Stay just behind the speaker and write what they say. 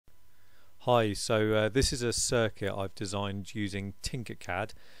Hi, so this is a circuit I've designed using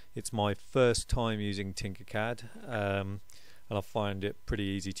Tinkercad. It's my first time using Tinkercad, and I find it pretty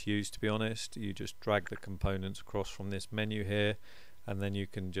easy to use, to be honest. You just drag the components across from this menu here, and then you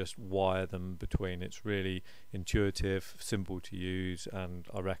can just wire them between. It's really intuitive, simple to use, and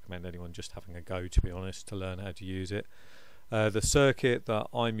I recommend anyone just having a go, to be honest, to learn how to use it. The circuit that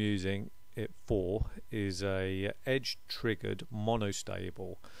I'm using it for is a edge triggered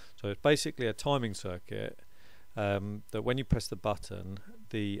monostable. So it's basically a timing circuit that when you press the button,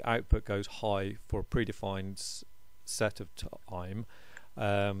 the output goes high for a predefined set of time,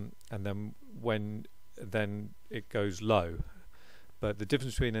 and then it goes low. But the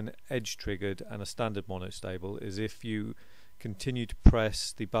difference between an edge triggered and a standard monostable is if you continue to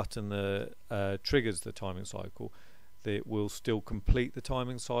press the button that triggers the timing cycle, it will still complete the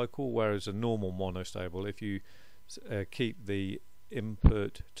timing cycle, whereas a normal monostable, if you keep the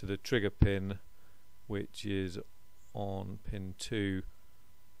input to the trigger pin, which is on pin 2,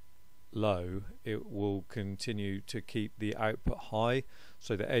 low, it will continue to keep the output high.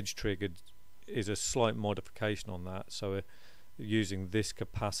 So the edge triggered is a slight modification on that. So using this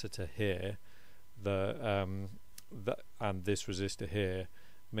capacitor here, and this resistor here,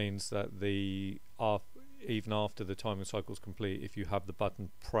 means that even after the timing cycle is complete, if you have the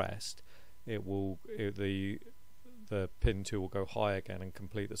button pressed, the pin 2 will go high again and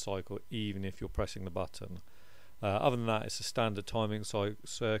complete the cycle, even if you're pressing the button. Other than that, it's a standard timing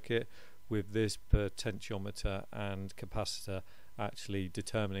circuit with this potentiometer and capacitor actually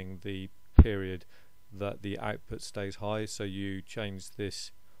determining the period that the output stays high. So you change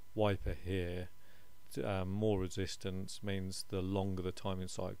this wiper here to, more resistance means the longer the timing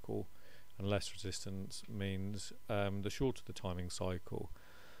cycle, and less resistance means the shorter the timing cycle.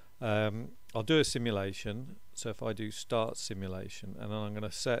 I'll do a simulation. So if I do start simulation, and then I'm going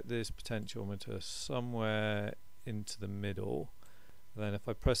to set this potentiometer somewhere into the middle, and then if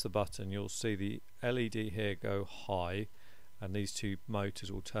I press the button, you'll see the LED here go high, and these two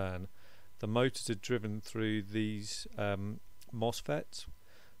motors will turn. The motors are driven through these MOSFETs,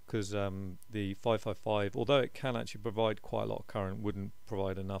 because the 555, although it can actually provide quite a lot of current, wouldn't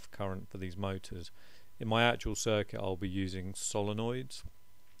provide enough current for these motors. In my actual circuit, I'll be using solenoids.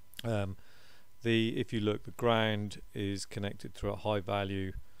 If you look, the ground is connected through a high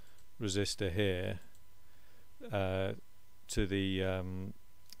value resistor here to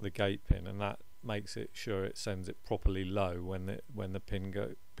the gate pin, and that makes it sure it sends it properly low when the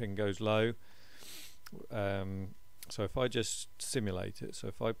pin goes low. So if I just simulate it, so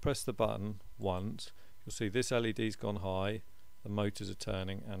if I press the button once, you'll see this LED's gone high, the motors are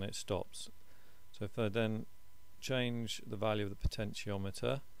turning, and it stops. So if I then change the value of the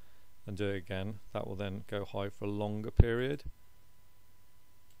potentiometer and do it again, that will then go high for a longer period.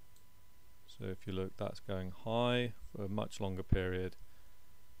 So if you look, that's going high for a much longer period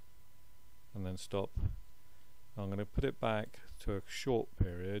and then stop. I'm going to put it back to a short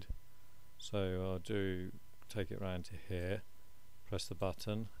period, so I'll take it round to here, press the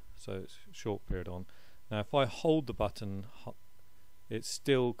button, so it's a short period on. Now if I hold the button, it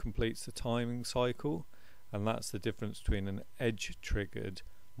still completes the timing cycle, and that's the difference between an edge triggered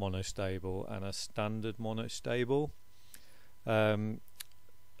monostable and a standard monostable.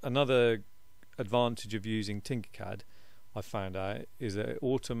 Another advantage of using Tinkercad, I found out, is that it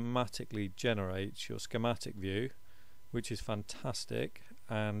automatically generates your schematic view, which is fantastic,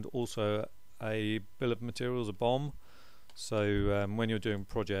 and also a bill of materials, a BOM. So when you're doing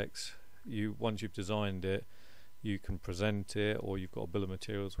projects, once you've designed it, you can present it, or you've got a bill of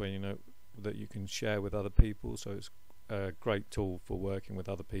materials where you know that you can share with other people. So it's a great tool for working with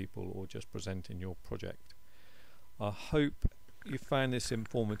other people or just presenting your project. I hope you found this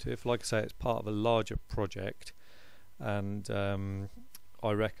informative. Like I say, it's part of a larger project, and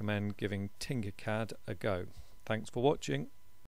I recommend giving Tinkercad a go. Thanks for watching.